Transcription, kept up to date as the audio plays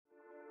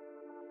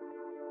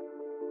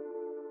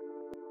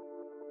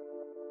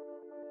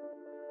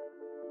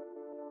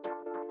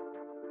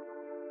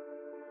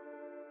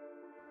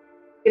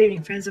Good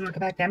evening, friends, and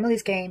welcome back to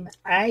Emilysgame.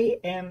 I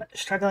am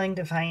struggling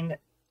to find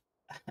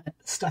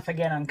stuff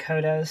again on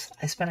Kodos.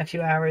 I spent a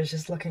few hours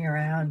just looking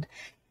around,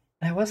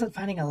 and I wasn't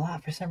finding a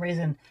lot for some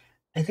reason.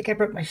 I think I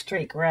broke my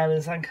streak where I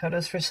was on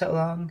Kodos for so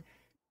long,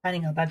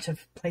 finding a bunch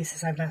of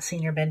places I've not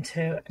seen or been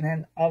to, and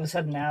then all of a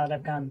sudden now that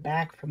I've gone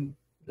back from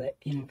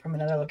from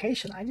another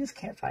location, I just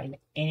can't find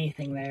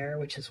anything there,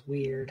 which is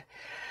weird.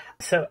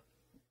 So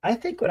I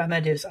think what I'm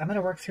gonna do is I'm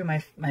gonna work through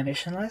my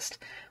mission list,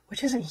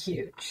 which isn't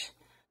huge,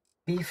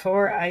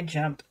 before I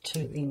jump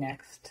to the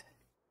next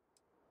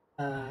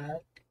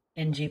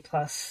NG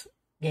Plus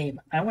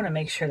game. I want to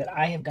make sure that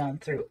I have gone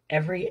through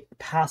every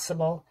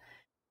possible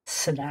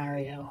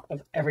scenario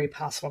of every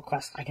possible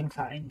quest I can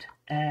find.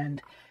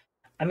 And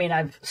I mean,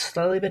 I've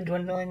slowly been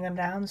dwindling them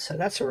down, so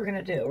that's what we're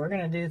going to do. We're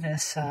going to do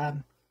this. We're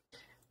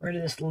going to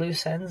do this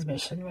loose ends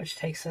mission, which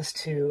takes us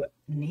to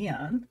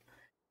Neon,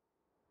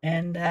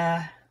 and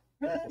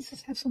let's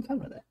just have some fun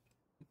with it.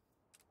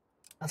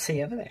 I'll see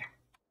you over there.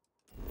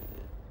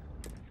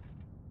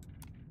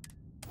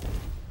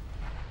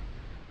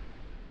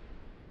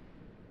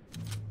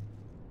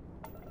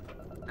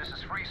 This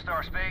is Free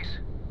Star Space.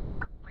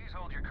 Please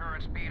hold your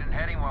current speed and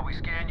heading while we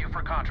scan you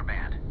for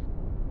contraband.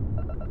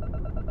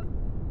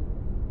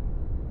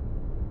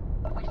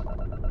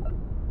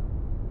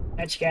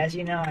 Catch you guys,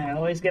 you know I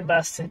always get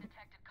busted.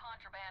 Detected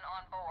contraband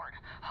on board.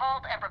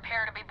 Halt and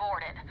prepare to be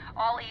boarded.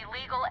 All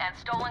illegal and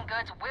stolen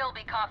goods will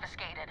be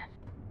confiscated.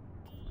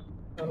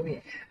 Oh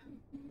yeah.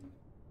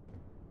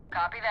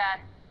 Copy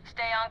that.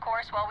 Stay on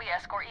course while we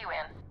escort you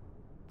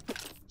in.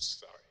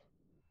 Sorry.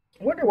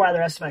 I wonder why the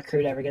rest of my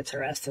crew never gets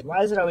arrested.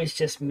 Why is it always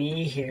just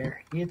me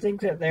here? You'd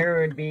think that there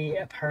would be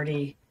a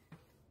party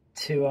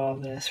to all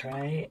this,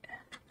 right?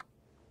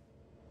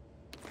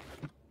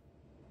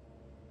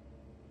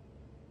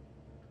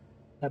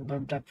 That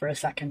bumped up for a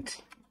second.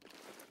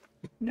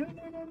 No,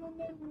 no, no, no,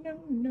 no, no,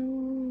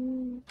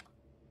 no.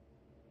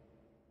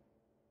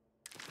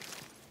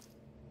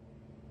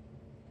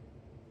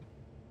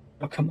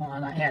 Oh, come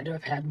on. I had to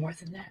have had more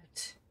than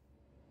that.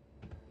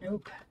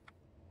 Nope.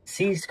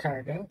 Seized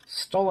cargo,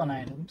 stolen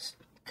items,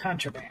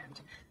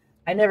 contraband.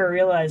 I never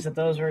realized that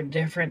those were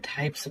different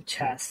types of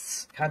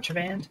chests.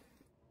 Contraband,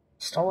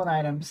 stolen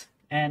items,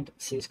 and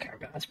seized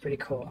cargo. That's pretty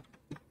cool.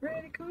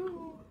 Pretty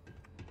cool.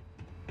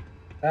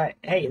 Alright,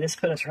 hey, this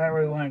put us right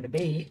where we wanted to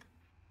be.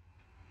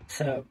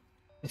 So,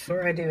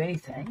 before I do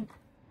anything,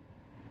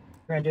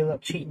 we're going to do a little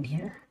cheating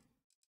here.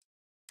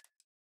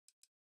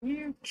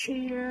 You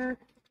cheater.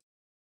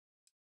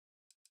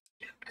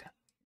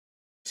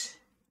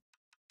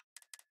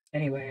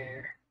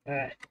 Anywhere.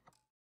 Alright.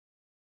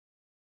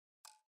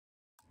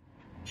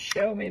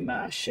 Show me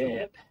my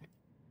ship.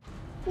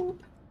 Boop.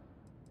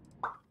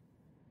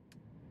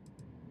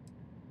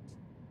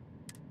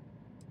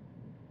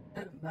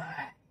 Oh my.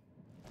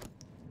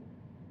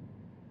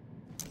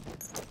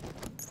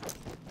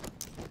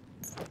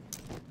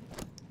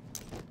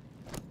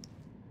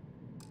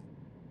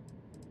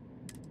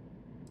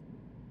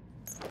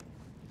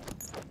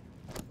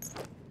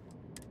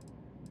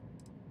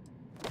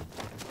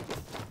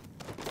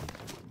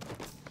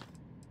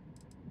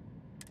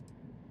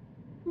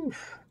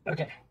 Oof.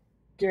 Okay.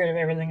 Get rid of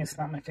everything that's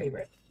not my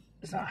favorite.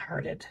 It's not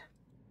hearted.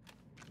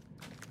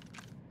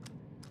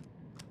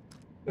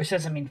 Which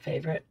doesn't mean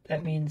favorite.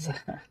 That means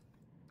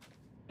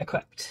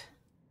equipped.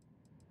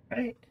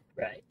 Right,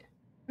 right,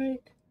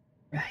 right,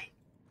 right.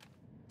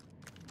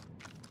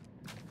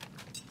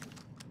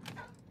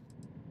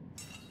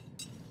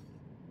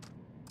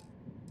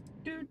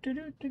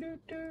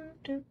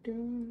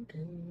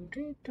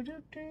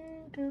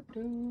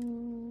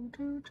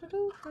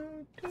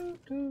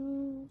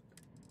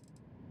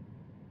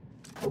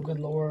 Oh, good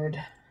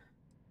lord.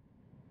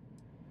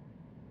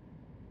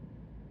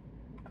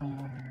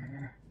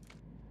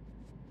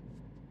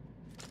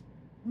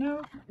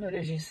 No, no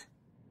digis.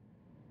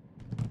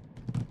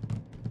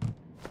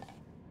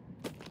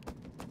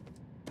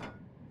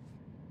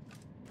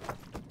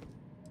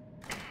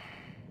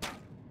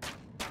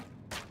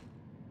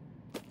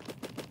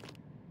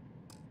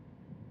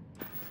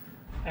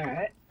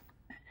 Alright.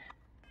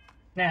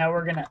 Now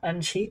we're gonna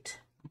uncheat.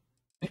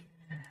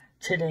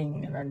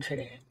 Cheating and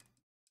uncheating.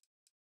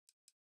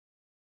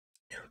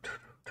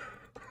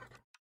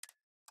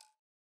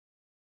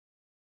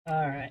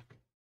 Alright.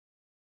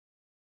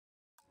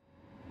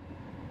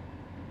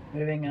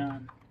 Moving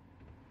on.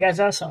 You guys,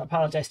 also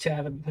apologize too. I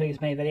haven't been putting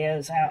as many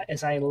videos out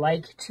as I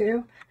like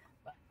to.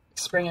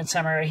 Spring and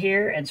summer are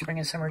here, and spring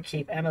and summer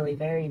keep Emily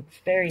very,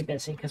 very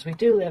busy because we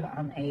do live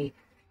on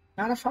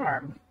not a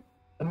farm,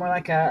 but more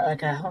like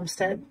a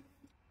homestead.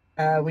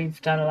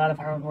 We've done a lot of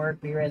our own work.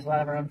 We raise a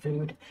lot of our own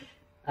food.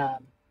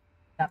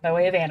 Not by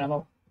way of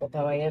animal, but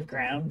by way of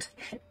ground.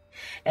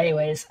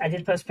 Anyways, I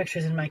did post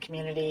pictures in my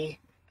community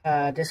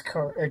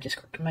Discord,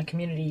 my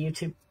community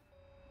YouTube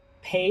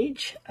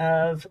page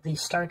of the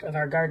start of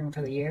our garden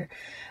for the year.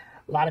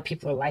 A lot of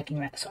people are liking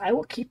that, so I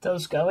will keep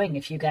those going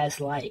if you guys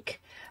like.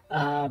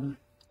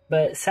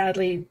 But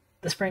sadly,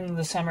 the spring and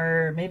the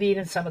summer, maybe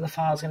even some of the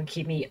fall is going to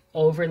keep me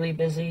overly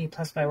busy.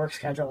 Plus, my work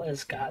schedule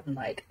has gotten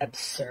like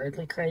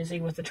absurdly crazy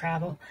with the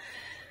travel.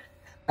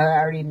 I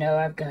already know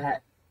I've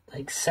got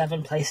like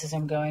 7 places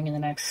I'm going in the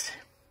next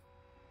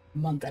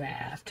month and a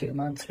half, 2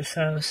 months or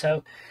so.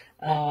 So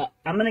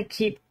I'm going to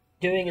keep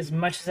doing as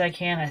much as I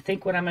can. I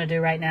think what I'm going to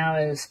do right now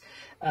is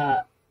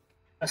a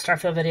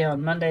Starfield video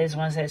on Mondays,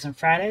 Wednesdays, and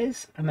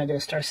Fridays. I'm going to do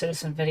a Star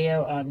Citizen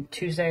video on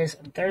Tuesdays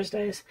and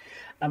Thursdays.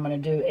 I'm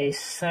going to do a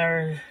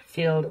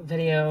Starfield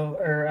video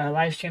or a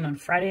live stream on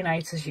Friday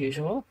nights as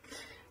usual,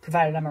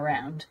 provided I'm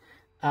around.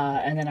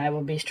 And then I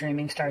will be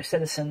streaming Star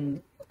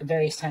Citizen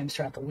various times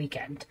throughout the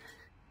weekend.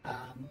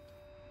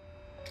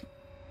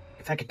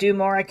 If I could do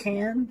more, I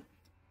can.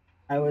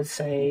 I would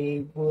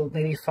say, well,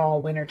 maybe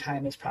fall, winter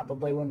time is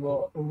probably when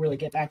we'll really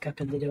get back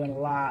up into doing a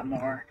lot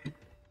more.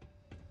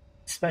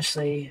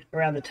 Especially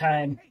around the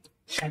time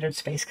Shattered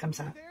Space comes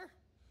out.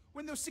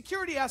 When those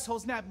security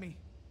assholes nabbed me.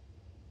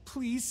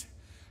 Please,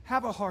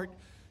 have a heart.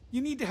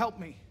 You need to help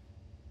me.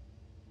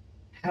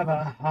 Have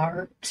a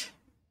heart?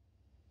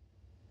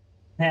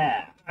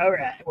 Yeah,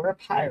 alright, we're a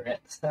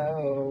pirate,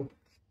 so...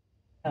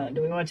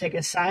 do we want to take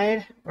his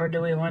side, or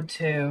do we want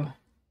to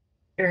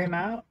hear him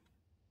out?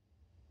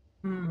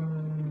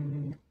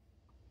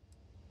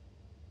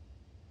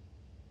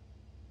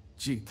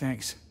 Gee,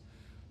 thanks.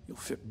 You'll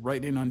fit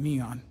right in on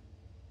Neon.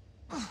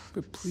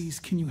 But please,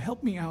 can you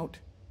help me out?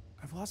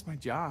 I've lost my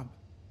job.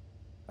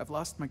 I've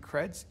lost my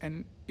creds,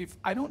 and if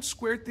I don't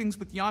square things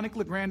with Yannick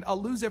Legrand,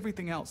 I'll lose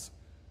everything else.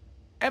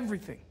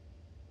 Everything.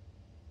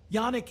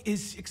 Yannick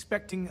is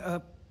expecting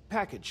a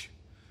package.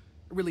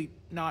 A really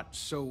not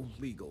so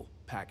legal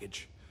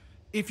package.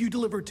 If you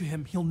deliver it to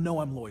him, he'll know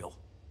I'm loyal.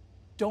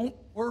 Don't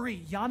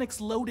worry, Yannick's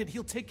loaded.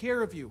 He'll take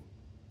care of you.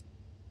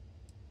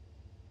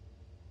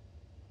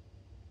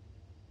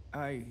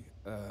 I,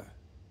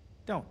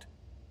 don't.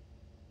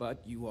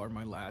 But you are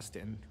my last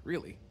and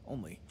really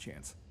only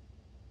chance.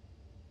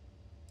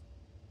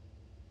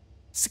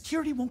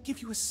 Security won't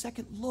give you a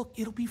second look.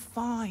 It'll be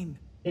fine.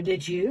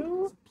 Did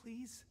you?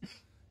 Please,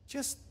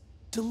 just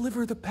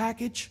deliver the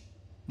package.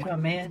 Oh,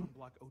 man.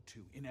 Block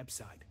 02 in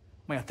Ebside.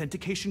 My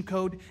authentication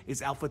code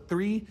is Alpha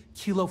 3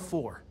 Kilo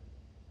 4.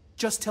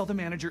 Just tell the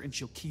manager and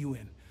she'll key you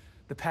in.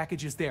 The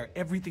package is there,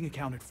 everything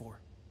accounted for.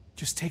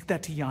 Just take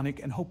that to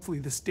Yannick and hopefully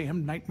this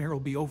damn nightmare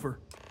will be over.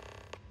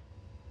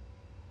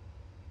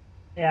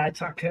 Yeah, I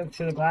talked to him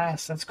through the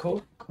glass. That's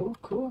cool.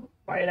 Cool.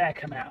 Why did that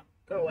come out?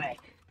 Go away.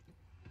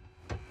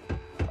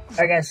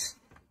 Alright, guys.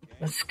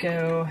 Let's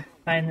go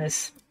find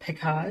this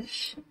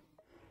Picage.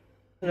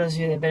 For those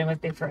of you that have been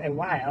with me for a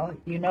while,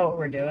 you know what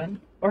we're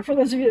doing. Or for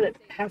those of you that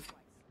have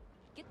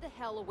Get the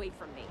hell away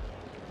from me.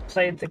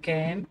 played the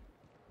game,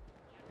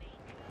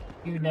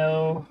 you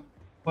know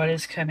what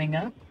is coming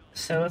up.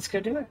 So let's go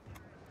do it.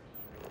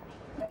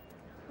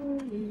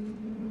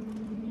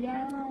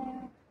 Yeah.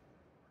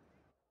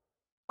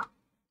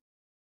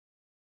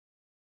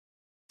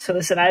 So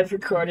listen, I've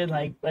recorded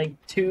like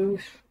two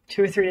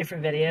or three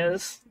different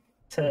videos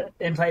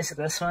in place of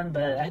this one,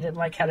 but I didn't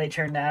like how they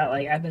turned out.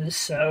 Like, I've been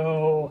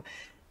so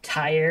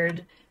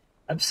tired.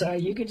 I'm sorry,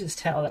 you could just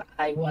tell that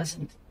I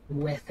wasn't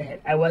with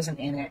it. I wasn't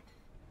in it.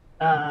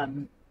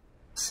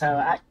 So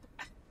I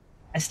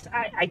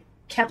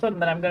kept them,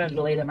 but I'm going to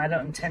delete them. I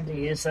don't intend to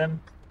use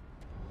them.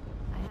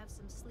 I have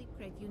some sleep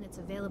crate units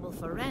available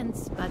for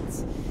rent, but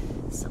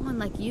someone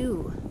like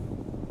you,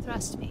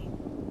 trust me,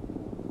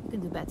 you can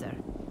do better.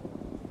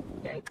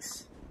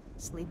 Yikes.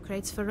 Sleep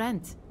crates for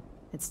rent.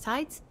 It's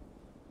tight,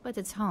 but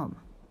it's home.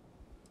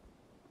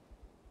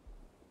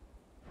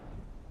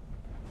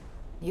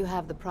 You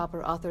have the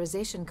proper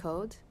authorization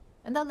code,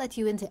 and I'll let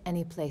you into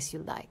any place you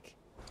like.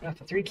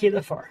 Alpha 3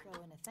 Kilo 4.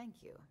 Throw in a thank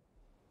you.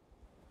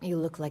 You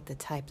look like the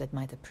type that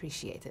might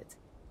appreciate it.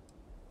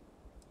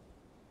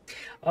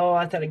 Oh,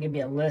 I thought it'd give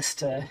me a list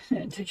to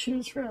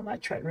choose from. I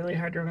tried really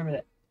hard to remember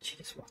that. She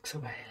just walks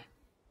away.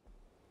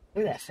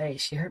 Look at that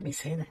face. She heard me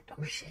say that.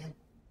 Oh, shit.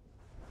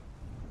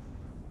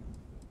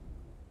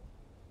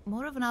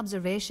 More of an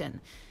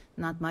observation.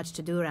 Not much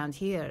to do around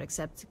here,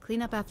 except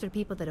clean up after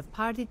people that have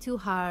partied too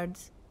hard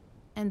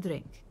and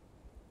drink.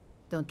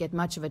 Don't get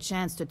much of a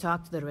chance to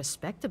talk to the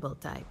respectable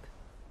type.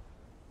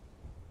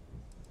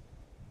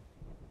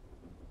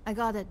 I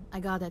got it.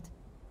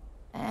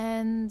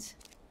 And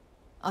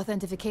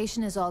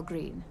authentication is all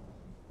green.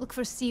 Look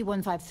for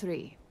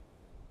C153.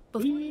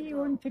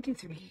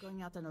 C153. I'm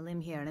going out on a limb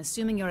here and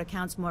assuming your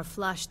account's more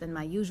flush than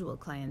my usual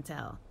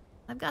clientele.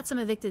 I've got some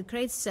evicted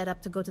crates set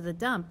up to go to the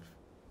dump.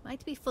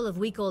 Might be full of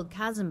weak old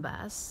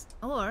Kazambas,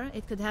 or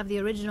it could have the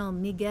original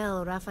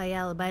Miguel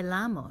Rafael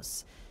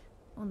Bailamos.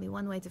 Only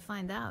one way to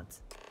find out.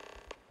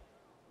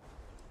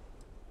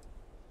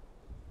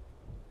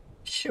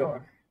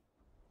 Sure.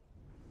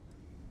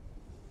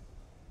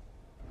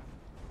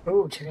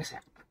 Oh, check this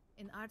out.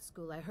 In art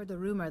school, I heard a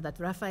rumor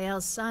that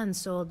Rafael's son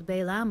sold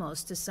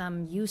Bailamos to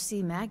some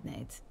UC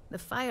magnate. The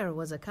fire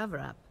was a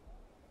cover-up.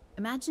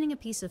 Imagining a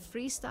piece of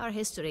Freestar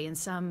history in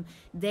some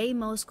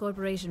Deimos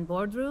Corporation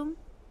boardroom?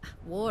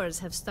 Wars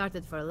have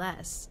started for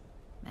less.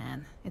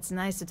 Man, it's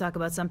nice to talk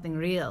about something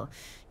real.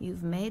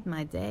 You've made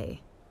my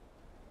day.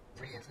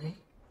 Really?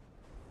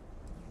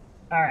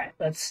 Alright,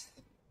 let's...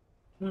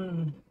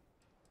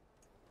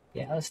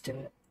 Yeah, let's do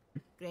it.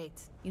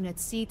 Great. Unit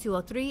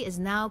C-203 is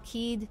now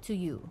keyed to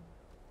you.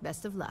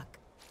 Best of luck.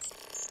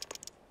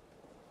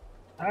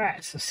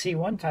 Alright, so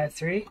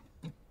C-153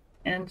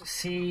 and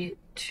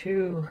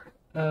C-203.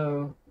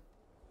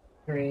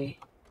 I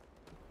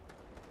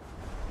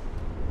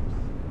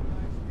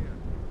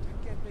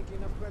can't make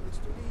enough credits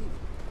to leave.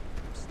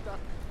 I'm stuck.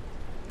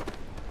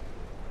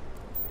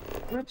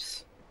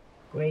 Whoops.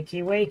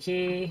 Wakey,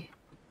 wakey.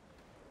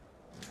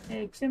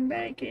 Eggs and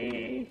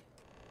bakey.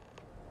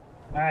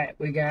 Alright,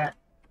 we got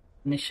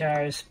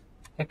Nishar's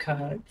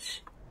Picard.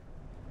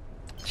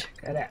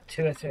 Check that out.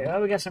 2 or 3.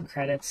 Oh, we got some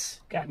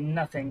credits. Got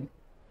nothing.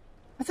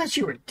 I thought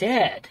you were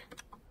dead.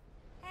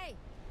 Hey.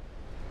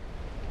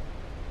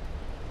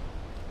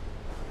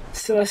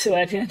 Still,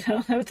 I didn't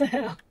know. What the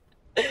hell?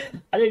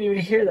 I didn't even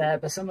hear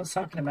that, but someone's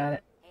talking about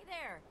it. Hey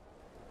there.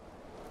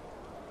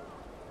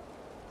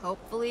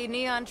 Hopefully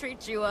Neon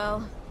treats you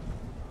well.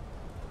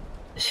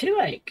 Is she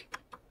like...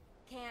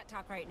 Can't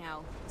talk right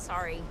now.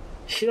 Sorry.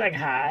 Is she like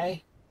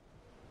high?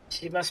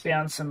 She must be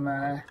on some,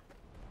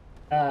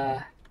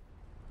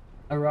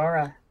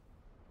 Aurora.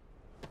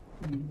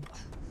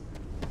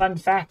 Fun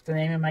fact, the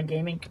name of my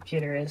gaming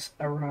computer is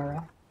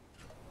Aurora.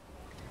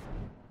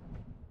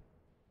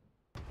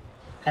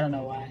 I don't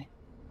know why.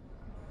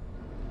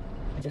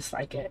 I just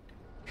like it.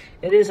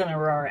 It is an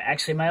Aurora.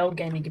 Actually, my old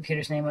gaming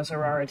computer's name was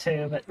Aurora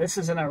too, but this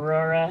is an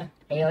Aurora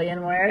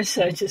Alienware,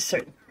 so it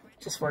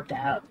just worked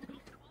out.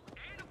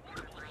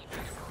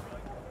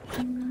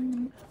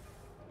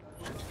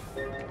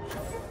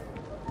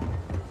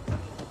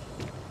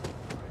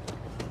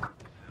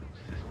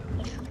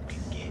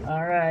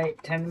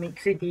 Alright, time to meet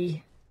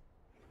Creepy.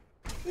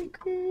 Hey,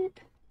 Creep.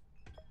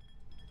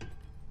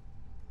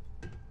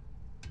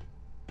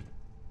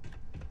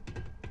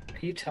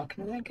 Are you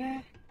talking to that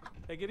guy?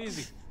 Take it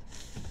easy.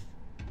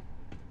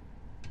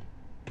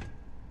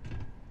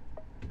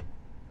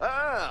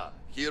 Ah,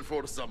 here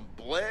for some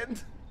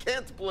blend?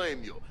 Can't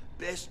blame you.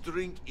 Best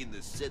drink in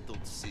the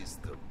settled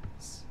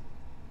systems.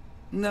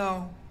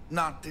 No,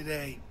 not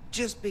today.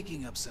 Just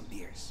picking up some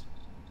beers.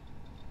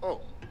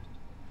 Oh,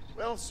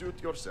 well,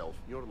 suit yourself.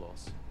 Your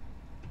loss.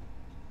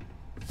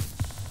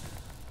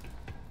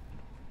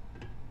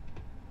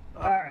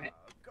 Alright.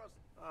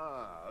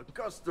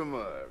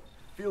 Customer.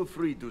 Feel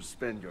free to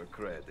spend your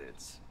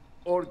credits.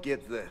 Or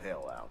get the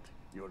hell out.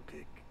 Your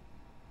pick.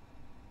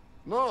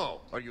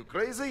 No, are you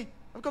crazy?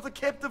 I've got a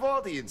captive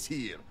audience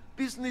here.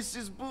 Business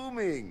is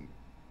booming.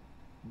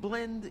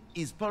 Blend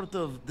is part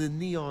of the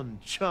Neon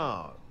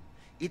charm.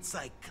 It's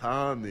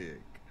iconic.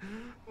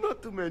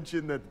 Not to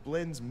mention that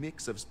Blend's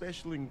mix of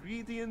special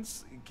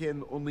ingredients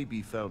can only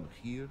be found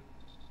here.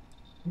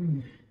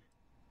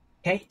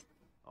 Okay.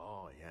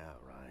 Oh, yeah,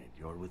 right.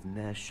 You're with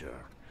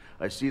Nesher.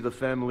 I see the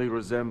family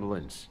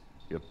resemblance.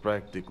 You're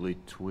practically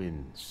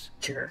twins.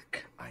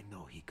 Jerk. I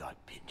know he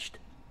got pinched.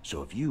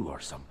 So if you are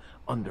some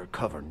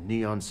undercover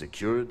Neon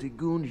security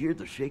goon here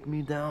to shake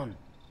me down,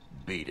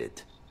 beat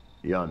it.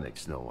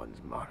 Yannick's no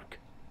one's mark.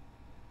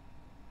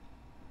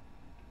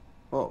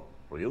 Oh,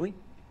 really?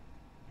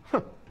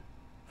 Huh.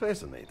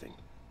 Fascinating.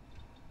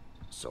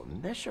 So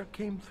Nesher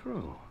came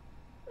through.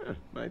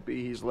 Might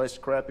be he's less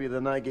crappy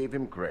than I gave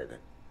him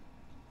credit.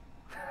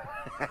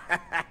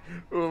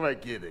 Who am I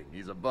kidding?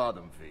 He's a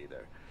bottom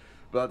feeder.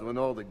 But when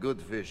all the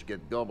good fish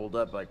get gobbled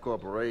up by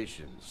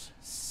corporations,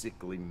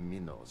 sickly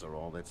minnows are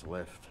all that's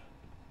left.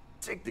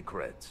 Take the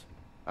creds.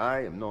 I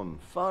am known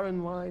far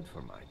and wide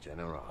for my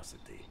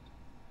generosity.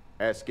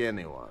 Ask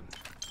anyone.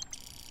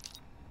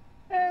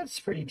 That's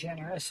pretty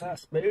generous, I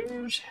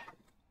suppose.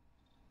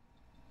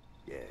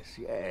 Yes,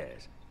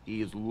 yes.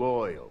 He is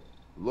loyal.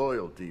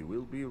 Loyalty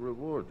will be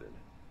rewarded.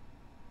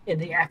 In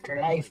the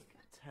afterlife.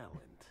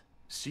 Talent.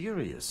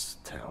 Serious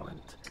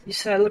talent. You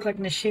said I look like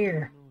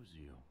Nashir.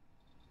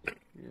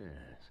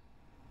 Yes.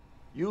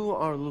 You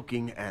are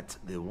looking at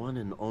the one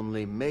and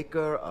only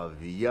maker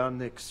of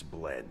Yannick's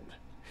blend.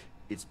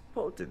 It's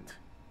potent.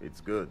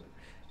 It's good.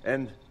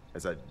 And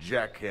has a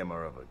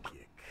jackhammer of a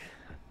kick.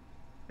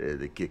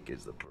 The kick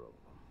is the problem.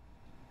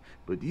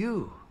 But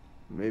you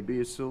may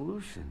be a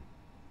solution.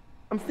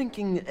 I'm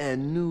thinking a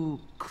new,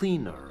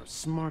 cleaner,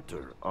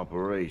 smarter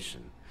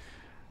operation.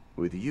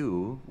 With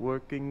you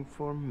working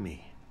for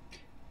me.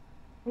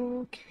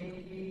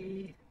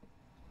 Okay.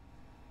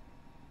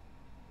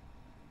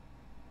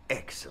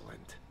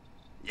 Excellent.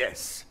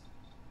 Yes.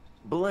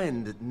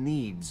 Blend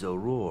needs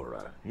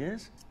Aurora,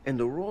 yes?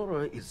 And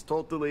Aurora is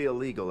totally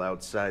illegal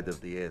outside of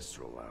the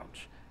Astro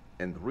Lounge.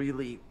 And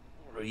really,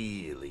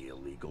 really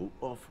illegal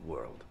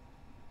off-world.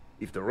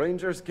 If the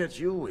Rangers catch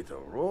you with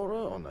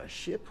Aurora on a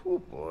ship, oh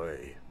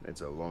boy,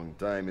 that's a long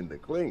time in the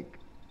clink.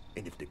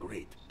 And if the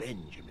great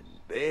Benjamin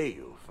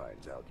Bayou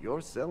finds out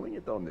you're selling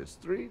it on the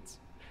streets,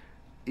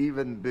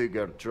 even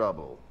bigger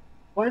trouble.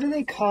 Why do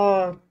they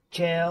call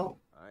jail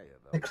I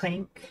have the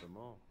clink? them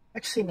all.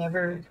 Actually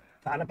never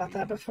thought about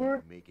that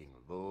before. Making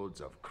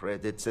loads of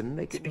credits and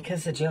making It's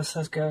because the jail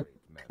cell's good.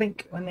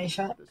 clink when they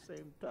shot. At the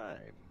same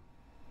time.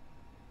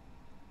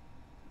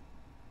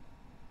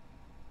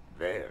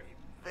 Very,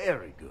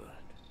 very good.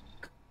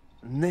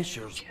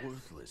 Nesher's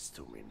worthless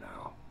to me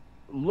now.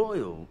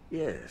 Loyal,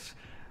 yes,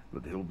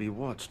 but he'll be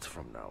watched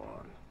from now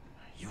on.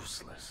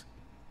 Useless.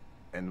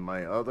 And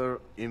my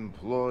other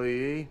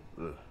employee,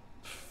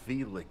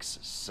 Felix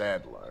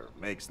Sadler,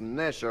 makes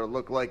Nesher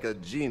look like a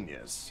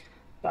genius.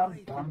 Bum,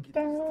 bum,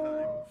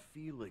 bum.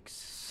 Felix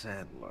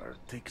Sadler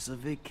takes a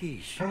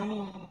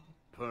vacation.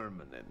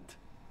 Permanent.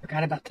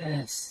 Forgot about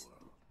this.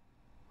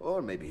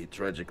 Or maybe he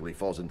tragically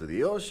falls into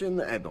the ocean,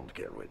 I don't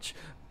care which.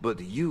 But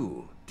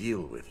you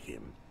deal with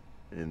him,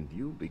 and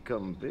you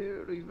become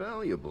very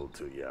valuable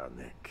to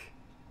Yannick.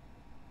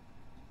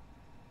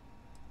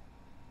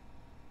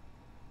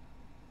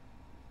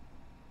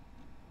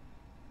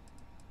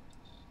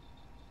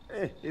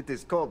 It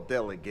is called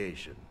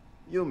delegation.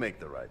 You make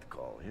the right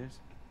call, yes?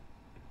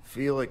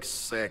 Felix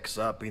sacks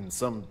up in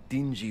some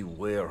dingy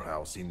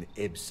warehouse in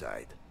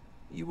Ebside.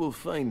 You will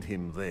find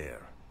him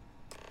there.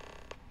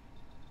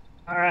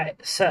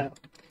 Alright, so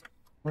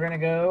we're gonna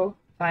go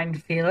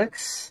find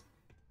Felix.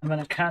 I'm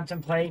gonna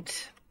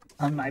contemplate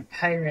on my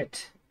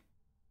pirate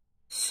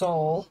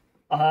soul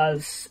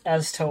as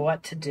to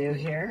what to do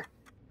here.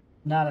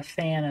 Not a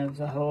fan of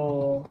the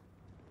whole,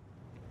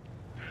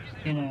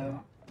 you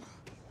know,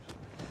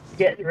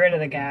 get rid of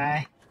the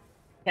guy.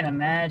 Can't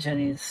imagine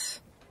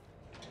he's,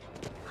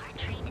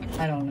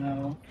 I don't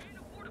know.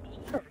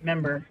 I don't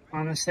remember,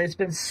 honestly. It's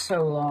been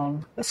so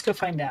long. Let's go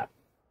find out.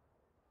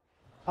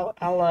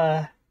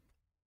 I'll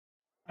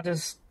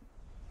just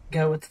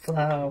go with the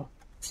flow,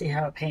 see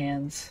how it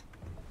pans.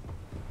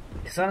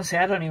 Because honestly,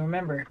 I don't even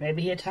remember.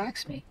 Maybe he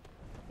attacks me.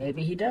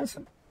 Maybe he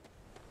doesn't.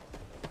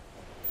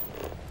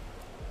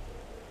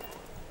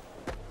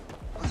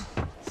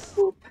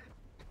 Boop.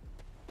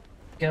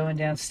 Going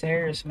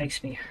downstairs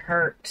makes me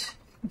hurt.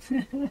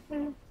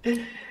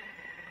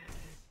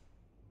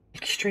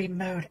 Extreme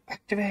mode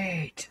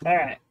activate.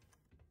 Alright.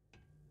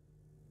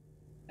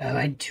 Oh,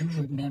 I do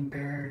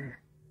remember.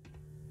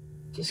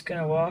 Just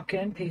gonna walk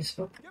in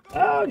peaceful.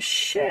 Oh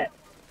shit!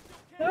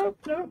 Nope,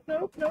 nope,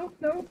 nope, nope,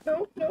 nope,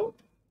 nope, nope.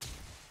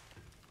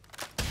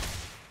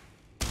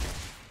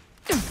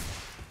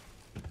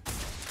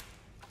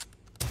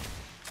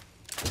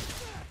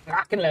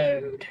 Rock and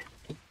load.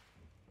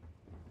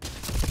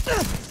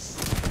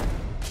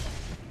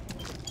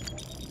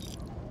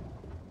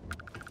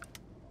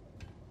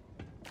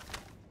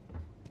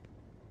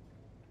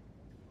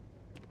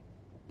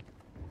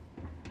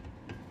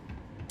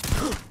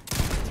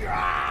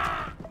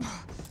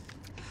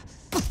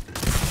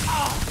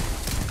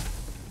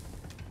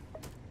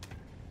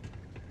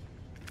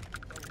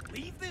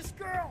 Leave this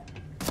girl!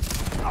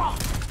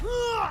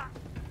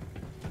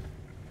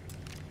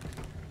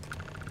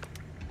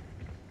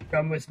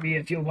 Come with me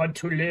if you want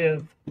to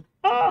live.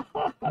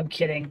 I'm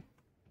kidding.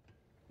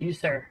 You,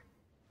 sir.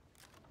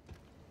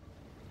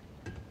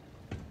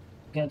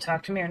 Gonna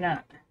talk to me or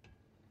not?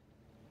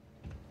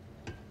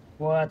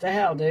 What the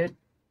hell, dude?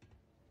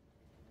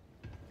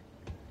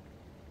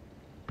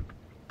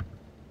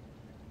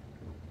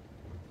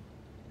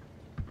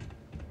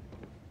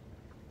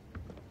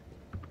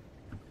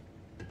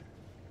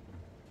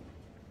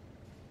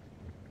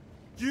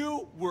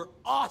 You were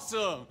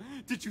awesome!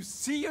 Did you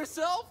see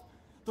yourself?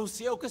 Those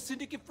Seoka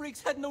Syndicate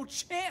freaks had no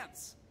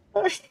chance!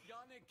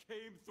 Yannick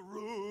came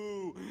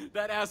through!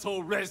 That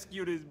asshole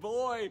rescued his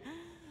boy!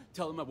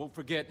 Tell him I won't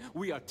forget,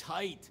 we are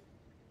tight!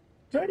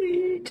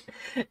 Tight!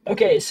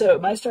 Okay, so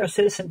my Star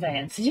Citizen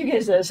fans, did you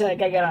guys notice I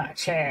got on a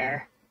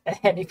chair?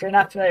 And if you're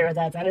not familiar with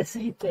that, that is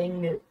a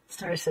thing that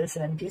Star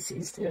Citizen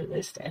NPCs do.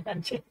 They stand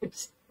on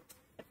chairs.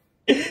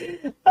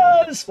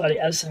 Oh, it's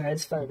funny. I'm sorry,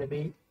 it's funny to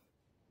me.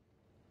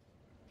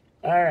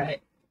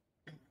 Alright.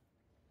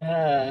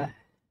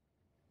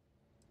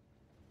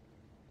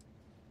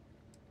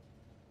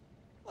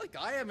 Like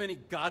I have any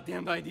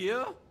goddamn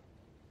idea?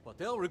 But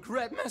they'll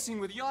regret messing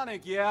with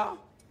Yannick, yeah?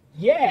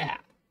 Yeah!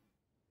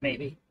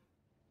 Maybe.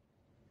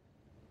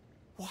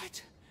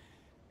 What?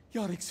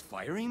 Yannick's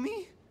firing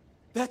me?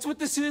 That's what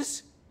this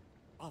is?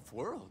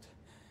 Off-world?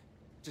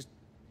 Just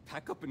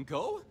pack up and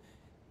go?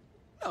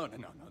 No,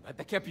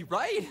 that can't be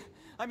right.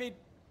 I mean,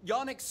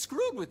 Yannick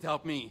screwed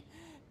without me.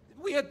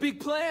 We had big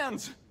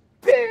plans.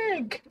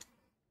 Big!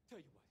 Tell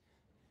you what.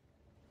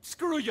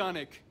 Screw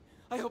Yannick.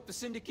 I hope the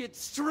Syndicate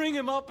string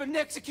him up and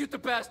execute the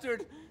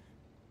bastard.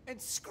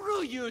 And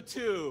screw you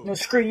too. No,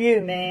 screw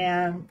you,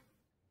 man.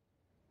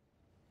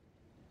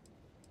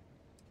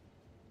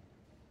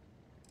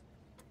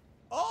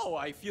 Oh,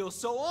 I feel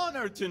so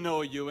honored to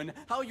know you and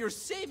how you're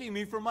saving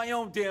me from my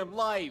own damn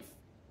life.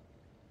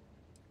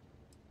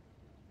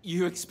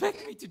 You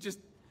expect me to just...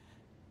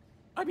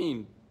 I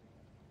mean,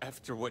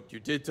 after what you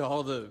did to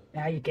all the...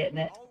 Now you're getting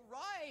it. All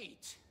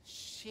right.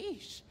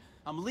 Sheesh.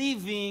 I'm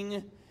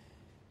leaving.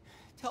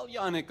 Tell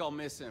Yannick I'll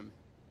miss him.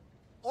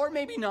 Or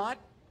maybe not.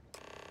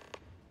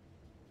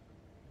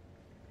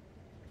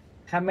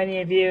 How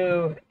many of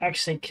you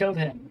actually killed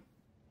him?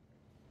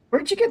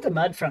 Where'd you get the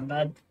mud from,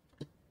 bud?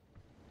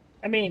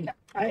 I mean,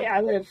 I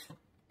live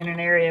in an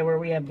area where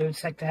we have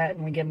boots like that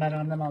and we get mud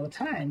on them all the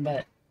time,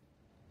 but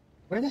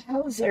where the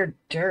hell is there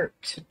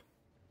dirt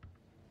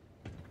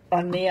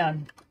on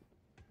Neon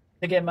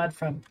to get mud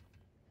from?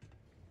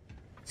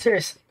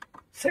 Seriously.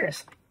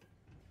 Seriously.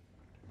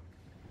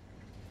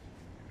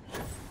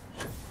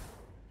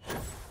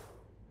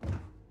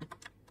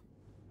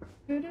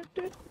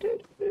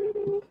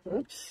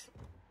 Oops.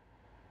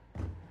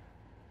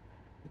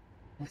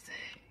 Let's see.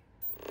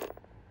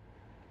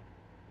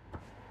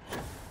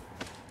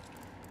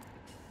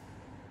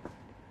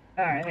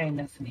 Alright, ain't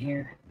nothing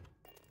here.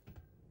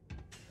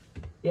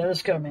 Yeah,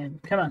 let's go, man.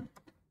 Come on.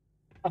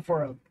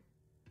 Off-world.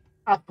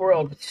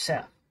 Off-world with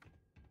yourself.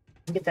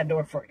 I'll get that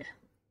door for you.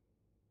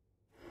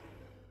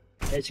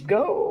 Let's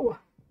go.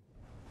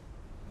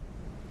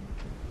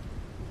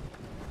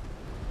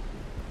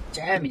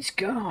 Damn, he's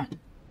gone.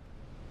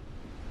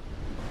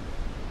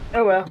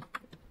 Oh well.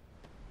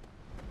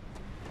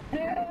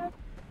 Yeah.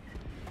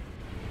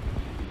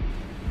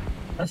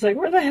 I was like,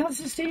 where the hell is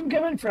this steam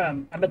coming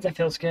from? I bet that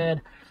feels good.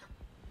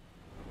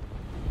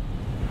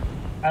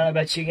 I don't know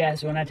about you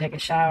guys, when I take a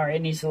shower, it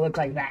needs to look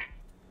like that.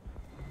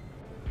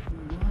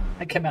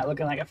 I come out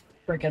looking like a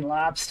freaking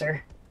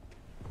lobster.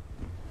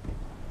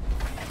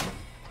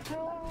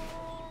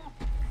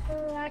 I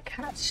like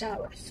hot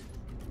showers.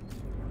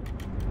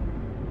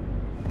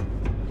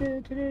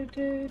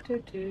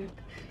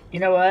 You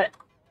know what?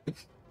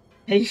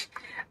 I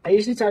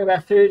usually talk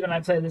about food when I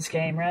play this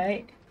game,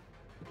 right?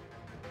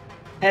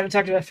 I haven't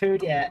talked about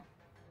food yet.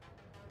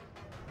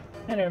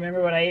 I don't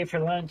remember what I ate for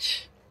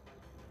lunch.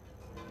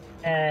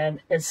 And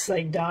it's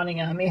like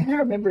dawning on me. I don't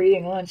remember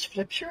eating lunch,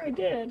 but I'm sure I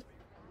did.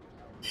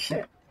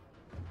 Shit.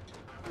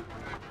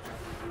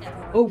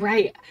 Oh,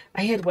 right.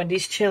 I had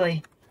Wendy's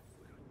chili.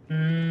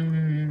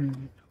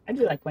 I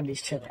do like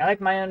Wendy's chili. I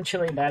like my own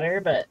chili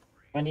better, but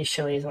Wendy's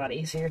chili is a lot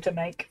easier to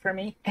make for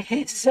me.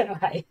 So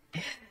I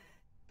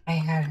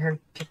had her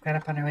pick that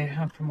up on her way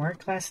home from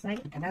work last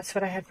night, and that's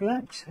what I had for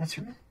lunch. That's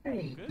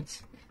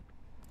right.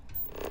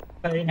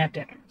 But I didn't have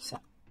dinner, so.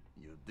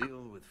 You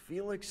deal with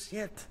Felix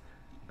yet?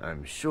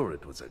 I'm sure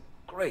it was a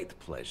great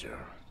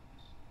pleasure.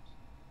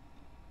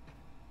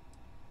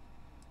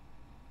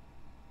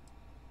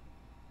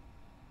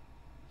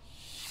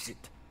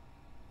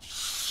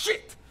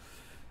 Shit!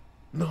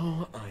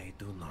 No, I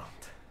do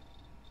not.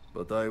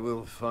 But I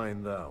will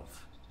find out.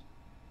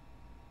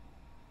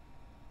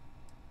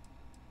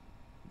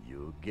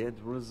 You get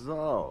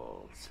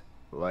results.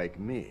 Like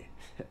me.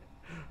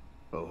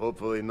 Well,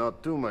 hopefully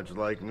not too much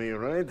like me,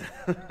 right?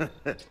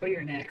 Well,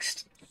 you're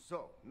next.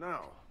 So,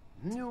 now,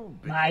 new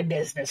business. My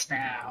business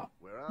now.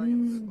 Where I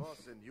am the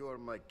boss and you are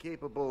my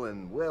capable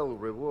and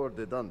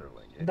well-rewarded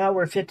underling. About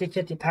we're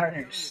 50-50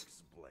 partners.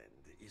 Blend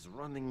is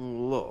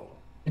running low.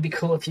 It'd be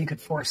cool if you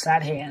could force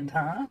that hand,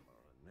 huh?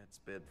 That's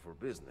bad for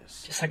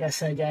business. Just like I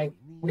said, I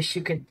wish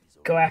you could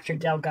go after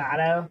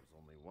Delgado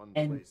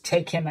and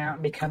take him out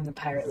and become the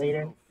pirate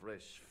leader.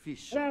 Fresh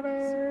fish.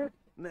 Whatever.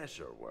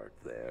 Nasher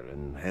worked there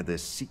and had a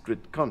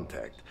secret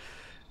contact.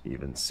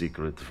 Even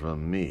secret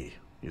from me,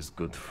 his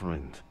good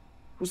friend,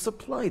 who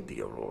supplied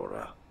the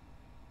Aurora.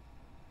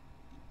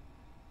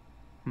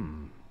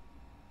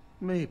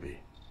 Maybe.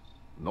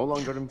 No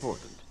longer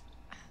important.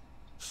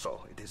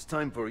 So, it is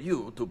time for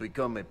you to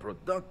become a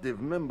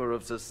productive member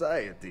of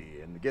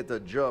society and get a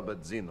job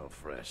at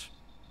Xenofresh.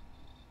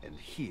 And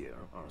here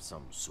are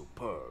some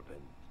superb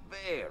and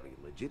very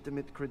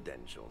legitimate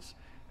credentials.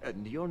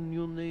 And your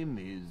new name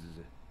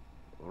is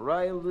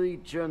Riley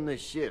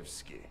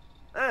Chernyshevsky.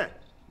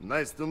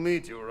 Nice to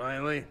meet you,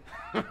 Riley.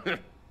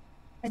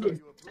 I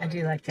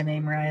do like the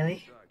name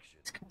Riley.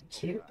 It's kind of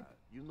cute.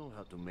 You know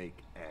how to make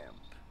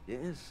amp,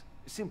 yes?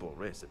 Simple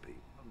recipe.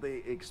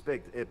 They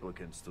expect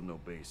applicants to know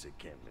basic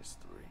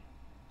chemistry.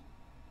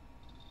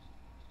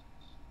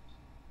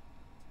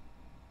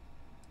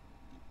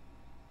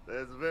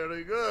 That's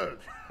very good.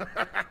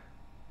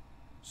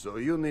 So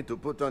you need to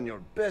put on your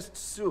best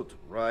suit,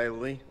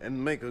 Riley,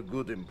 and make a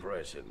good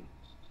impression.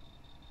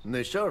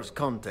 Neshar's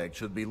contact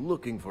should be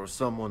looking for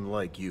someone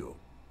like you.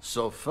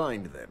 So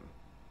find them.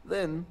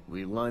 Then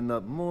we line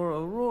up more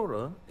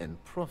Aurora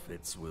and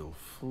profits will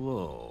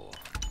flow.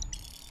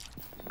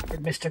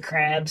 Mr.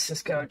 Krabs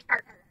just going,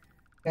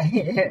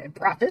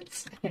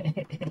 profits?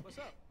 What's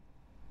up?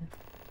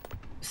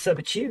 So,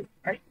 but you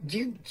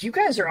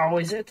guys are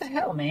always at the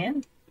hell,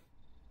 man.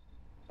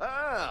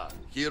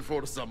 Here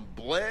for some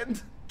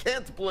blend?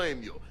 Can't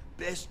blame you.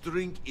 Best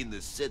drink in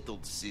the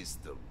settled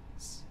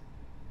systems.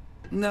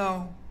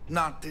 No,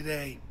 not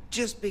today.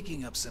 Just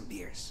picking up some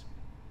beers.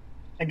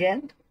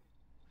 Again?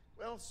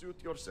 Well,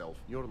 suit yourself.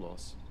 Your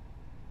loss.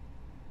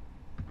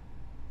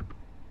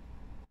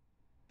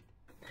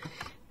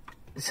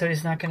 So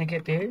he's not gonna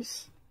get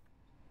beers?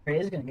 Or he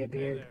is gonna get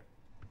beers?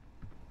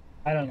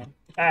 I don't know.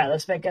 Alright,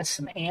 let's make us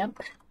some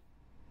amp.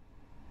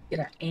 Get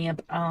our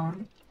amp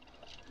on.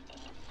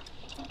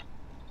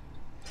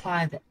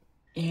 Apply the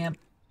amp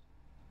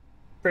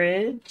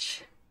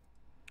bridge.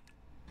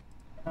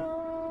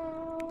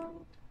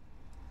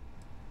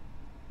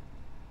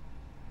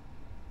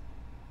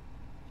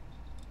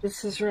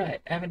 This is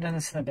right. I haven't done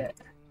this in a bit.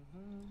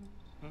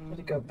 Let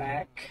me go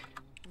back.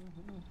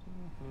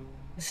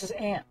 This is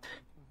amp.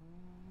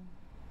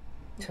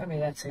 Tell me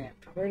that's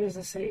amp. Where does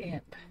it say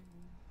amp?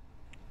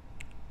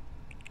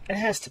 It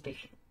has to be.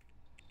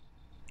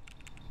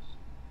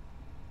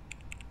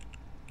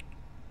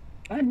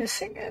 Am I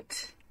missing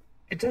it?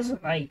 It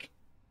doesn't, like,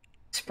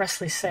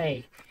 expressly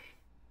say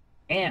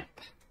amp.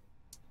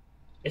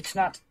 It's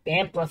not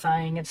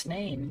amplifying its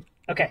name.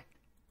 Okay.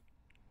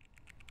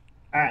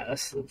 Alright,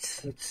 let's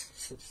see.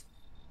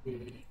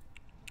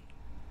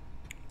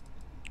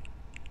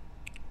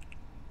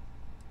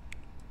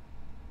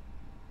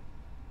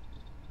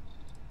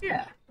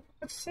 Yeah,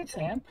 it's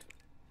amp.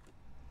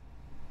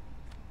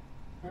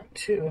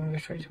 2,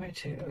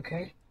 2022,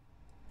 okay.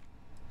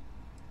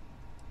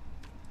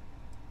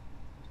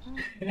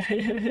 I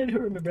don't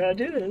remember how to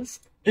do this.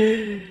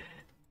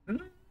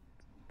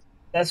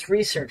 That's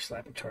research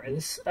laboratory.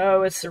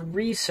 Oh, it's the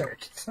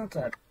research. It's not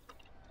that.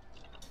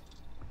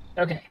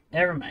 Okay,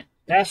 never mind.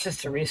 That's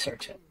just to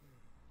research it,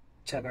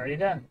 which I've already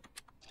done.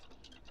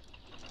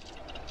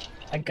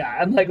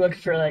 I'm like looking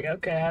for like,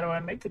 okay, how do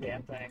I make the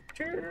damn thing?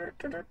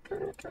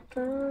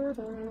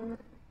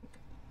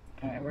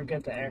 Alright, we're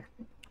good there.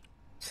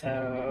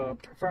 So,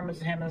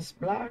 performance him is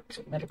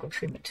blocked. Medical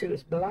treatment 2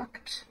 is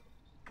blocked.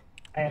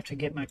 I have to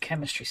get my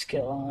chemistry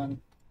skill on.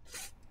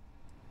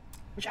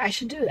 Which I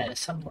should do that at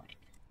some point.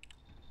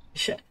 I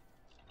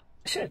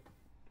should.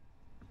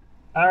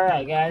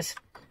 Alright, guys.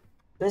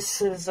 This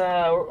is,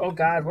 oh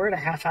god, we're at a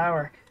half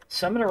hour.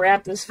 So I'm going to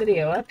wrap this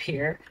video up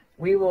here.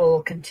 We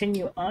will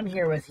continue on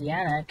here with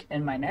Yannick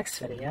in my next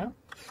video.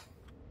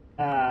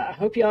 I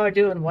hope you all are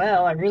doing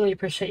well. I really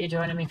appreciate you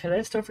joining me for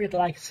this. Don't forget to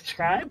like and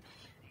subscribe.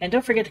 And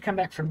don't forget to come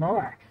back for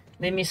more.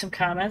 Leave me some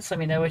comments. Let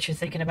me know what you're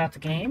thinking about the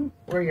game,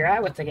 where you're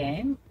at with the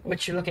game,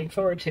 what you're looking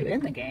forward to in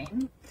the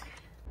game.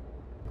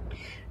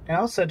 And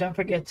also, don't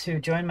forget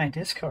to join my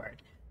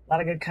Discord. A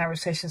lot of good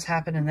conversations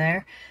happen in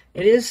there.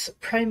 It is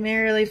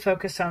primarily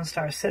focused on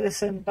Star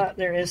Citizen, but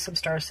there is some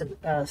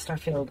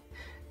Starfield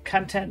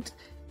content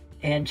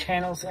and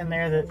channels in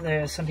there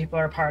that some people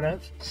are a part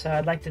of. So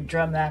I'd like to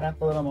drum that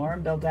up a little more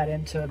and build that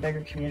into a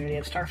bigger community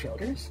of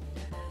Starfielders.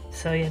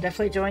 So yeah,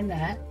 definitely join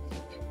that.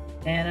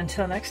 And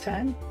until next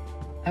time,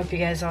 I hope you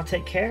guys all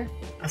take care.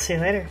 I'll see you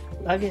later.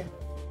 Love you.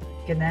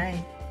 Good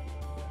night.